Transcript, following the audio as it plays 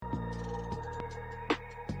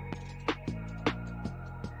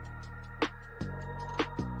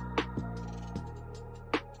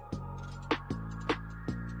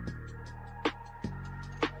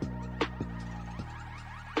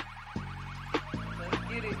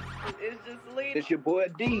It's just lead. It's your boy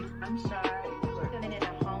D. I'm Shar. You're tuning in a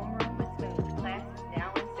homeroom with Smooth. Class is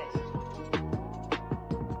now in session.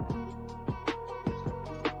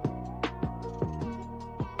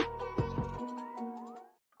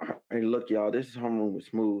 All right, look, y'all. This is homeroom with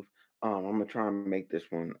Smooth. I'm gonna try and make this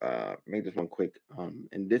one quick.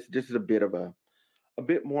 And this is a bit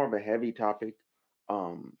more of a heavy topic.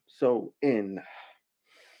 So in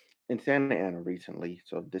Santa Ana recently.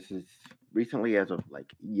 So this is recently as of like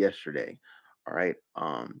yesterday. All right.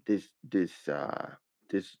 This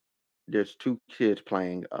there's two kids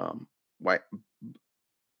playing white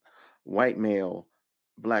white male,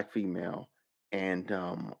 black female, and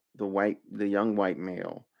the young white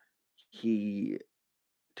male, he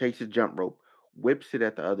takes his jump rope, whips it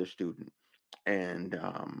at the other student, and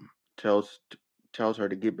tells tells her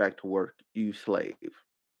to get back to work, you slave.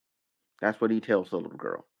 That's what he tells the little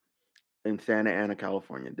girl in Santa Ana,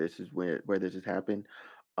 California. This is where this has happened.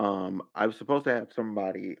 I was supposed to have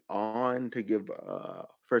somebody on to give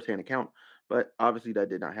firsthand account, but obviously that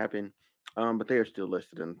did not happen. But they are still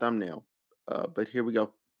listed in the thumbnail. But here we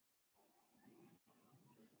go.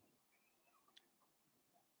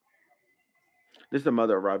 This is the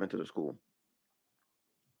mother arriving to the school.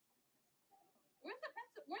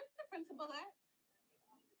 Where's the principal at?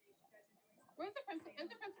 Where's the principal? Is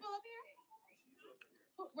the principal up here?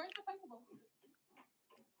 Where's the principal?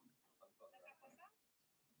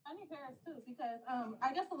 I need parents too because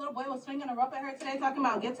I guess the little boy was swinging a rope at her today, talking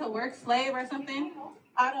about get to work, slave or something.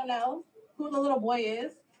 I don't know who the little boy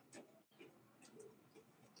is,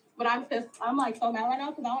 but I'm pissed. I'm like so mad right now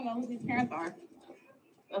because I don't know who these parents are.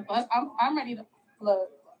 The fuck? I'm ready to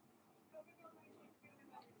look.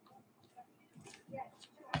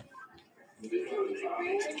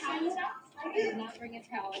 I did not bring a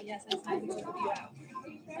towel. Yes, it's time to go with you out.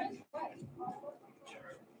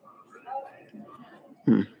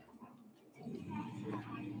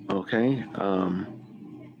 Okay. All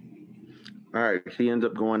right. She ends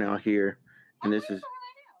up going out here, and this is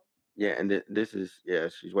this is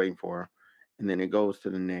she's waiting for her, and then it goes to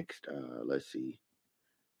the next. Let's see.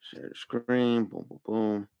 Share the screen. Boom, boom,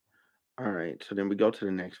 boom. All right. So then we go to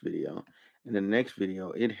the next video, and the next video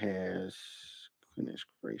it has goodness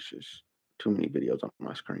gracious, too many videos on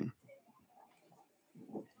my screen.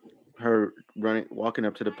 Her walking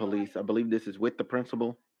up to the police. I believe this is with the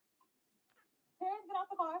principal. Parents, get out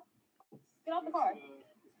the car. Get out the car.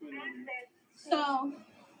 So,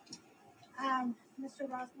 Mr.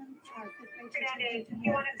 Rosman, our fifth grade teacher,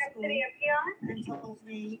 came to school and told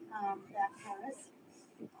me that Harris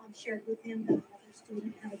shared with him that another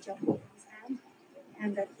student had a jump rope in his hand,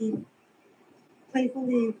 and that he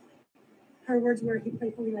playfully, her words were, he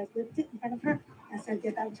playfully like whipped it in front of her and said,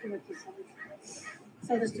 "Get back to work, you son."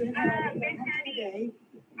 So the student had already gone home for the day.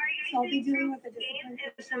 So I'll be dealing with the discipline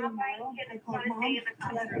issue tomorrow. I called mom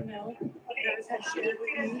to let her know what Harris had shared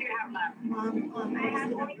with me. Mom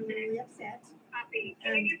obviously got really upset.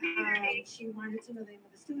 And she wanted to know the name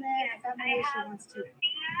of the student, the family. She wants to.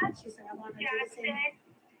 She said, "I want to do the same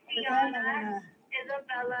with them. I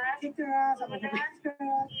want to kick her ass. I want to beat her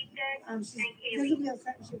ass." She's visibly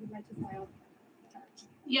upset and she would like to file a charge.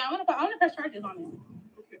 Yeah, I want to press charges on it.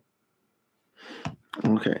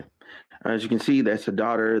 Okay. As you can see, that's the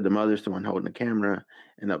daughter. The mother's the one holding the camera,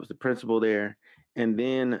 and that was the principal there. And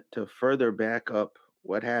then to further back up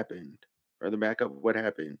what happened,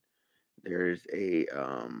 there's a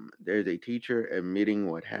teacher admitting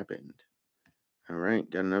what happened. All right,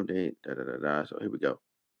 got an update. So here we go.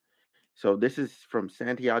 So this is from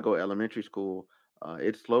Santiago Elementary School.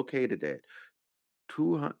 It's located at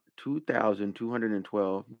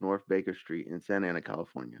 2212 North Baker Street in Santa Ana,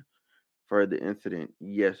 California. For the incident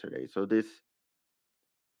yesterday. So this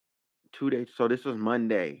 2 days. So this was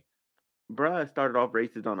Monday. Bruh started off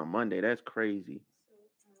racist on a Monday. That's crazy.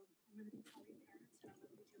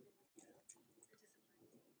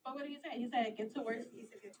 But what did he say? He said, "Get to work." He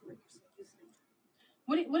said, "Get to work."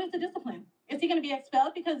 What is the discipline? Is he going to be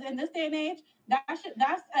expelled? Because in this day and age, that's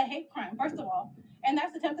a hate crime, first of all, and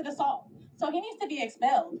that's attempted assault. So he needs to be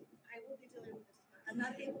expelled. I will be dealing with this. I'm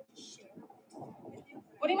not able to share.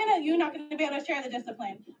 What do you mean that you're not going to be able to share the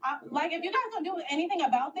discipline? Like, if you guys don't do anything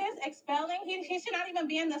about this, expelling, he should not even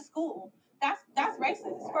be in the school. That's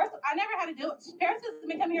racist. First, I never had to do it. Paris has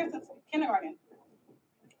been coming here since kindergarten.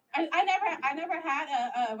 I never had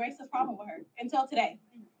a racist problem with her until today.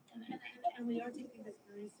 And we are taking this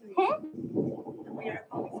very seriously. And we are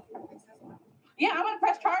calling school as well. Yeah, I'm going to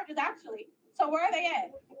press charges, actually. So where are they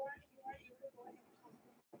at?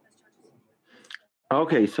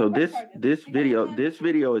 Okay, so this video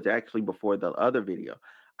is actually before the other video.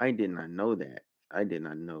 I did not know that.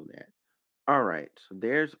 All right. So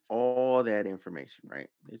there's all that information, right?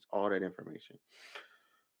 It's all that information.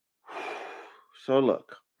 So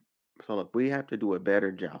look, we have to do a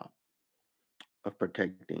better job of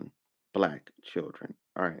protecting black children.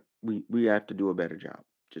 All right. We have to do a better job.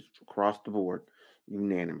 Just across the board,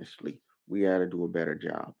 unanimously. We got to do a better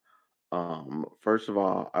job. First of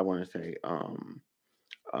all, I want to say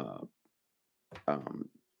uh um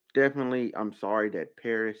definitely I'm sorry that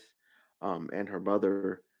Paris and her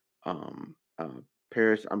mother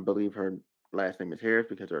Paris, I believe her last name is Harris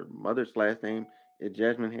because her mother's last name is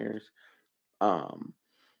Jasmine Harris. Um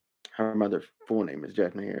Her mother's full name is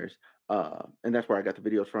Jasmine Harris. And that's where I got the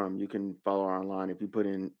videos from. You can follow her online if you put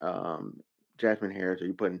in Jasmine Harris or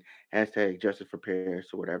you put in hashtag Justice for Paris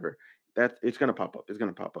or whatever. That's it's gonna pop up. It's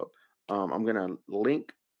gonna pop up. I'm gonna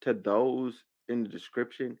link to those in the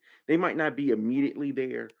description. They might not be immediately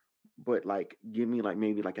there, but like give me like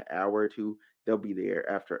maybe like an hour or two. They'll be there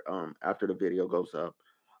after the video goes up.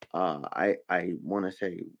 I want to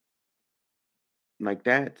say like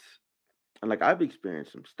that's like I've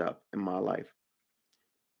experienced some stuff in my life,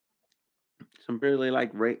 some really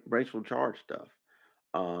like racial charge stuff.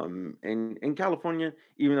 And in California,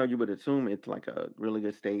 even though you would assume it's like a really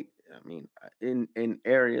good state, I mean, in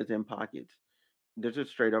areas and pockets, there's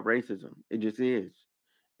just straight up racism. It just is,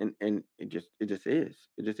 and it just is.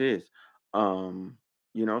 It just is. Um,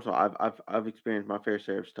 so I've experienced my fair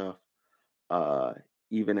share of stuff. Uh,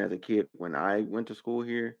 Even as a kid, when I went to school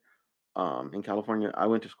here, in California, I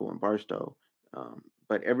went to school in Barstow.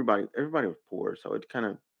 But everybody was poor, so it's kind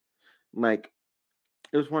of like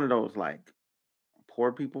it was one of those like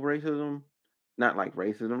poor people racism, not like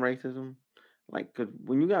racism. Like, cause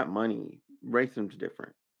when you got money, racism's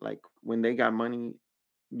different. Like when they got money,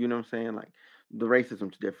 you know what I'm saying? Like the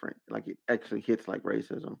racism's different. Like it actually hits like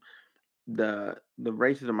racism. The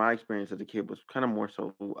racism I experienced as a kid was kind of more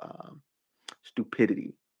so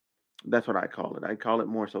stupidity. That's what I call it. I call it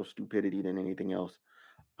more so stupidity than anything else.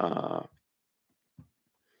 Uh,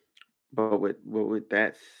 but with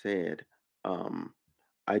that said, um,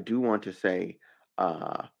 I do want to say,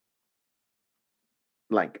 uh,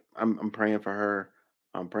 like I'm praying for her.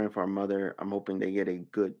 I'm praying for her mother. I'm hoping they get a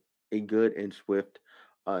good and swift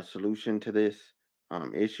solution to this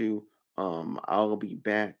issue. I'll be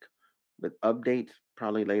back with updates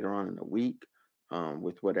probably later on in the week.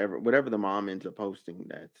 With whatever the mom ends up posting,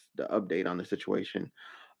 that's the update on the situation.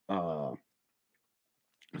 Uh,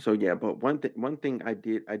 so yeah, but one thing I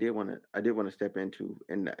did want to step into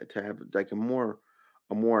and to have like a more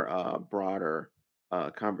broader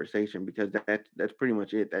conversation because that's pretty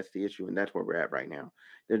much it. That's the issue, and that's where we're at right now.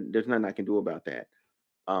 There's nothing I can do about that.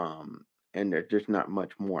 Um, and there's just not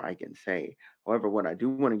much more I can say. However, what I do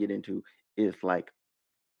want to get into is like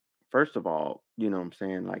first of all, you know what I'm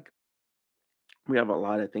saying, like we have a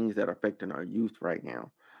lot of things that are affecting our youth right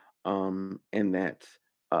now. And that's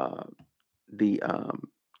uh the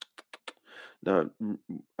the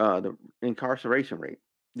the incarceration rate,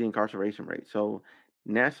 So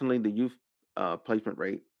nationally, the youth placement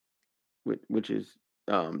rate, which is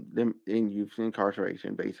them in youth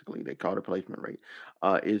incarceration, basically they call it placement rate,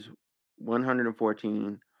 is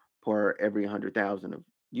 114 per every 100,000 of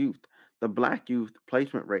youth. The black youth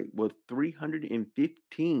placement rate was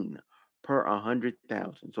 315 per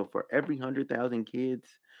 100,000. So for every 100,000 kids,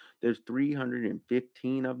 there's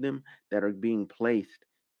 315 of them that are being placed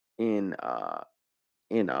in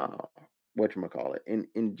in whatchamacallit,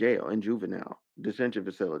 in jail, in juvenile detention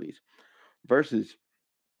facilities versus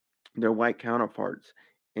their white counterparts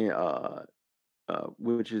in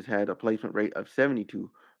which has had a placement rate of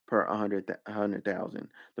 72 per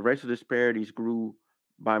 100,000. The racial disparities grew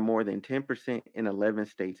by more than 10% in 11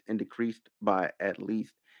 states and decreased by at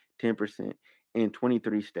least 10% in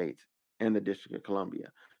 23 states and the District of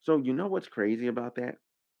Columbia. So you know what's crazy about that?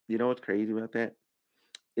 You know what's crazy about that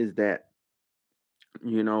is that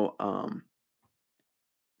you know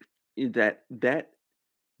is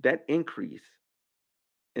that increase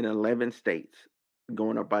in 11 states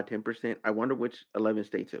going up by 10%. I wonder which 11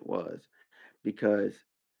 states it was because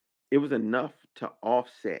it was enough to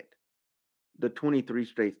offset the 23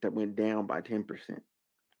 states that went down by 10%,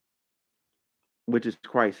 which is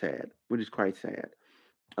quite sad.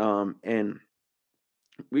 And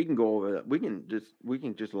we can go over we can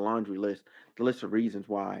just laundry list the list of reasons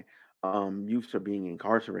why youths are being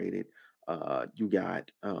incarcerated. You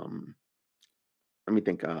got let me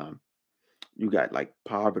think. You got like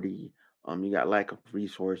poverty, you got lack of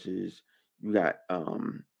resources, you got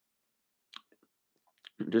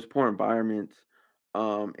just poor environments,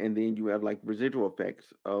 and then you have like residual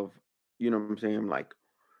effects of, you know what I'm saying, like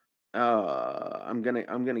I'm gonna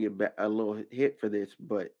get a little hit for this,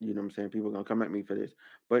 but you know what I'm saying. People are gonna come at me for this,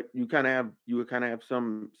 but you would kind of have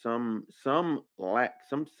some lack,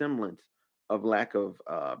 some semblance of lack of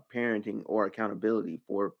parenting or accountability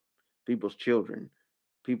for people's children.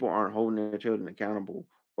 People aren't holding their children accountable,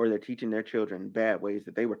 or they're teaching their children bad ways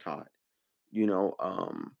that they were taught. You know,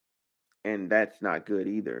 and that's not good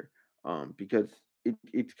either. Because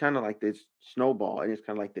it's kind of like this snowball, and it's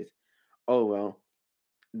kind of like this. Oh well,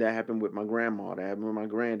 that happened with my grandma. That happened with my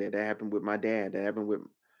granddad. That happened with my dad. That happened with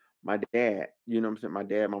my dad. You know what I'm saying? My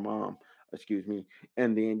dad, my mom, excuse me.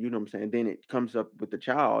 And then, you know what I'm saying? Then it comes up with the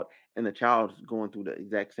child, and the child's going through the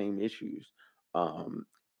exact same issues. And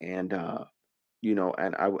and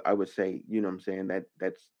I would say, you know what I'm saying,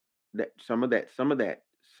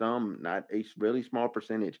 some, not a really small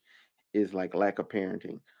percentage, is like lack of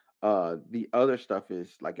parenting. The other stuff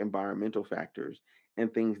is like environmental factors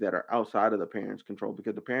and things that are outside of the parents' control,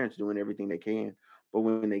 because the parents doing everything they can, but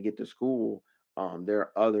when they get to school, there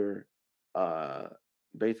are other, uh,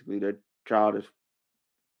 basically their child is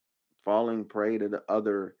falling prey to the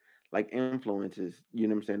other like influences. You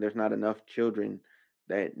know what I'm saying? There's not enough children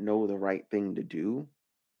that know the right thing to do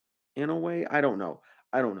in a way. I don't know.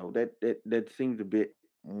 I don't know. That seems a bit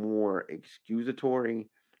more excusatory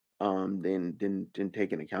than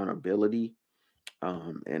taking accountability.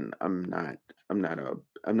 And I'm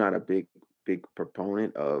not a big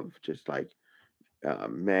proponent of just like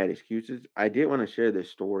mad excuses. I did want to share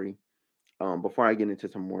this story before I get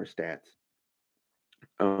into some more stats.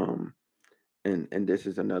 Um and this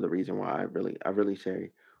is another reason why I really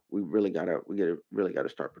say we really gotta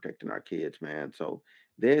start protecting our kids, man. So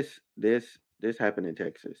this happened in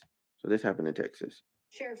Texas. So this happened in Texas.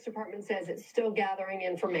 Sheriff's Department says it's still gathering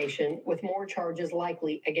information with more charges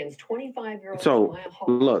likely against 25-year-old So Jemiah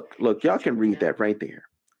Hall. look, y'all can read that right there.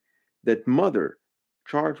 That mother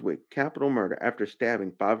charged with capital murder after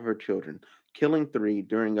stabbing five of her children, killing three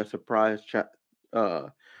during a surprise uh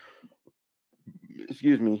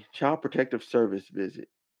child protective service visit.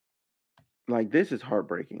 Like, this is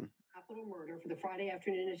heartbreaking. Capital murder for the Friday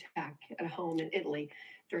afternoon attack at a home in Italy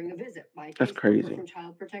during a visit by a That's caseworker crazy. from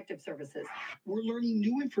Child Protective Services. We're learning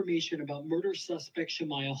new information about murder suspect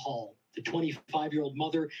Jemiah Hall. The 25-year-old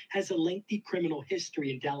mother has a lengthy criminal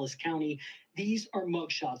history in Dallas County. These are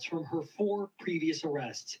mugshots from her 4 previous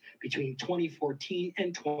arrests between 2014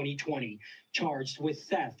 and 2020, charged with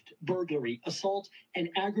theft, burglary, assault, and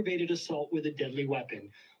aggravated assault with a deadly weapon.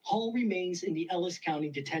 Hall remains in the Ellis County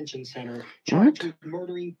Detention Center, charged with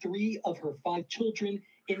murdering 3 of her 5 children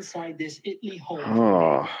inside this Italy home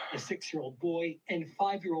Friday, a 6-year-old boy and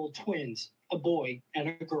 5-year-old twins, a boy and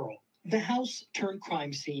a girl. The house turned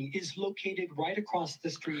crime scene is located right across the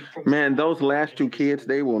street from... Man, those last 2 kids,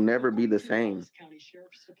 they will never be the same.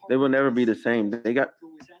 They will never be the same.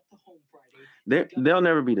 They'll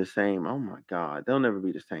never be the same. Oh my God, they'll never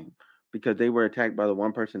be the same, because they were attacked by the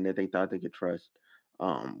one person that they thought they could trust,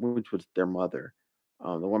 which was their mother.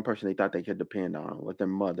 The one person they thought they could depend on was their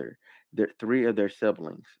mother. 3 of their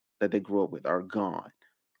siblings that they grew up with are gone.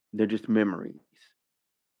 They're just memories.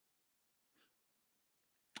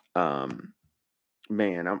 Um,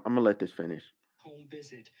 Man, I'm gonna let this finish. Home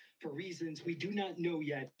visit. For reasons we do not know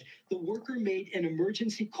yet, the worker made an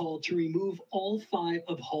emergency call to remove all 5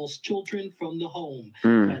 of Hall's children from the home.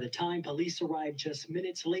 By the time police arrived just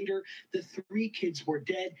minutes later, the 3 kids were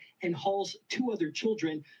dead, and Hall's 2 other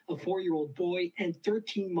children, a 4-year-old boy and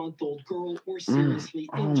 13-month-old girl, were seriously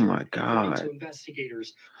injured. Oh my God. According to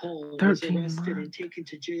investigators, Hall was arrested and taken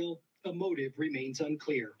to jail. A motive remains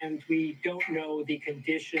unclear. And we don't know the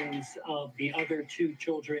conditions of the other 2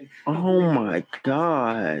 children. Oh my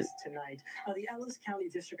God. Tonight, the Ellis County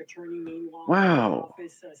District Attorney, meanwhile, wow,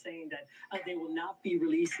 office saying that they will not be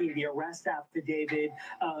releasing the arrest affidavit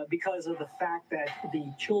because of the fact that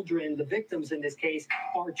the children, the victims in this case,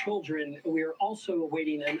 are children. We're also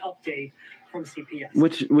awaiting an update from CPS.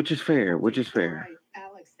 Which is fair. Which is fair. Right,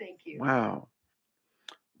 Alex, thank you.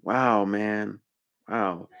 Wow, man.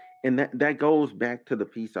 Wow. And that goes back to the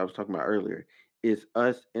piece I was talking about earlier, is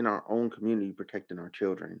us in our own community protecting our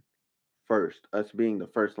children first, us being the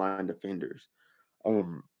first line defenders. Oh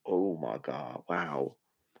my God. Wow.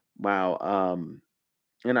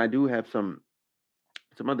 And I do have some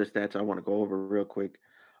other stats I want to go over real quick.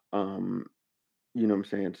 Um, you know what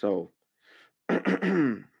I'm saying? So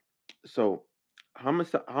so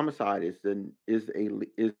homicide is a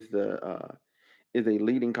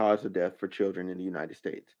leading cause of death for children in the United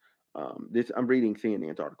States. This I'm reading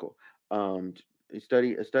CNN's article. Um, a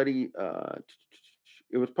study.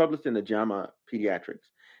 It was published in the JAMA Pediatrics.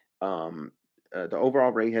 The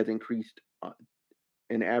overall rate has increased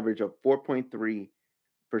an average of 4.3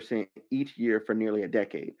 each year for nearly a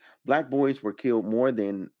decade. Black boys were killed more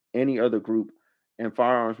than any other group, and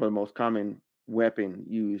firearms were the most common weapon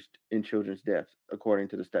used in children's deaths, according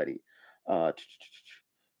to the study. Uh,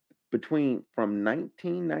 between from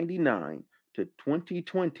 1999 to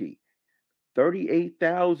 2020,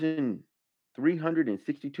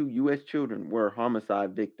 38,362 U.S. children were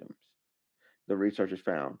homicide victims, the researchers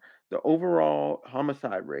found. The overall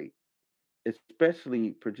homicide rate,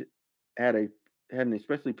 especially had a had an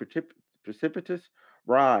especially precipitous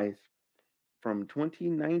rise from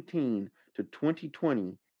 2019 to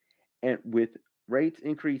 2020, and with rates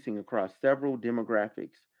increasing across several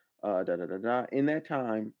demographics. Da, da, da, da. In that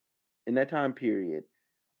time period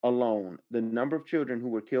alone, the number of children who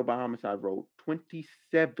were killed by homicide rose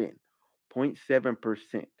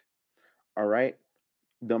 27.7%. All right.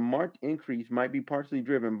 The marked increase might be partially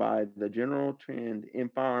driven by the general trend in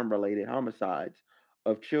firearm related homicides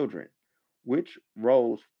of children, which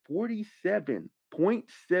rose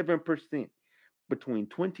 47.7% between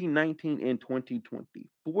 2019 and 2020.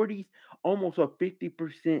 40, almost a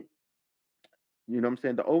 50%. You know what I'm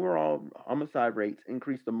saying? The overall homicide rates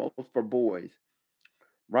increased the most for boys,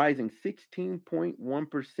 rising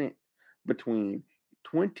 16.1% between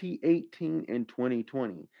 2018 and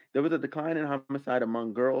 2020. There was a decline in homicide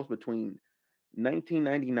among girls between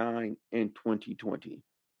 1999 and 2020,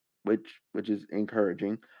 which is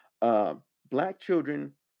encouraging. Uh, Black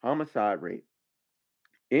children homicide rate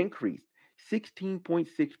increased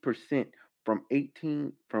 16.6% from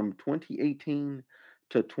 2018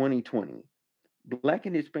 to 2020. Black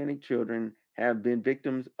and Hispanic children have been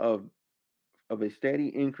victims of a steady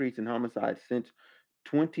increase in homicides since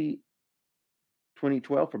 20,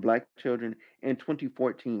 2012 for Black children and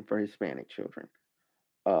 2014 for Hispanic children.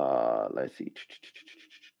 Let's see.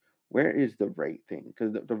 Where is the rate thing?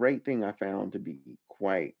 Because the rate thing I found to be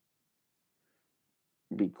quite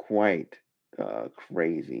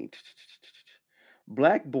crazy.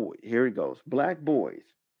 Black boy, here it goes. Black boys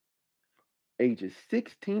ages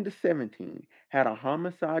 16 to 17 had a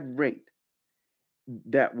homicide rate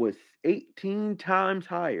that was 18 times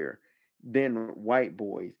higher than white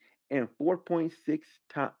boys and 4.6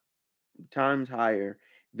 times higher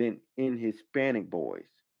than in Hispanic boys.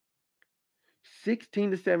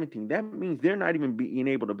 16 to 17. That means they're not even being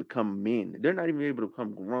able to become men. They're not even able to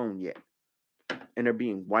become grown yet. And they're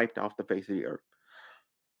being wiped off the face of the earth.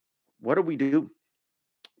 What do we do?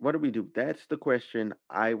 What do we do? That's the question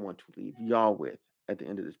I want to leave y'all with at the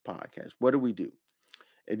end of this podcast. What do we do?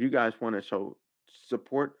 If you guys want to show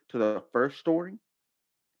support to the first story,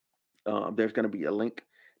 there's going to be a link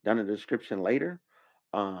down in the description later.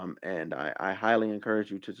 And I highly encourage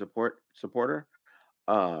you to support her.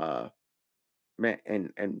 Uh, man,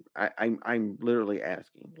 and I'm literally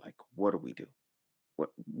asking, like, what do we do?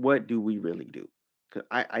 What do we really do? Because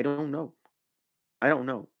I don't know. I don't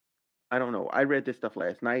know. I don't know. I read this stuff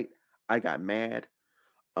last night. I got mad.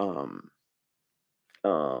 Um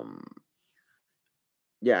um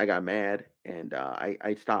yeah, I got mad, and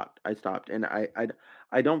I stopped. I stopped, and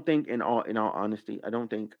I don't think, in all honesty, I don't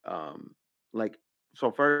think, like,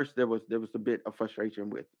 so first there was a bit of frustration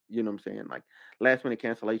with, you know what I'm saying, like, last minute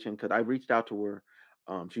cancellation, because I reached out to her.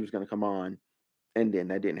 She was gonna come on, and then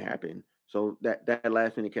that didn't happen. So that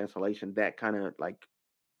last minute cancellation, that kind of like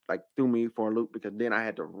threw me for a loop, because then I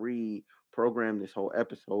had to reprogram this whole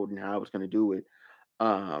episode and how I was gonna do it.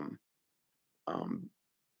 Um um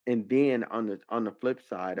and then on the flip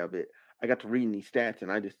side of it, I got to reading these stats,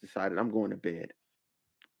 and I just decided I'm going to bed.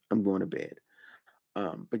 I'm going to bed.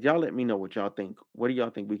 But y'all let me know what y'all think. What do y'all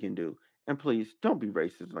think we can do? And please don't be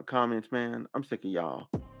racist in the comments, man. I'm sick of y'all.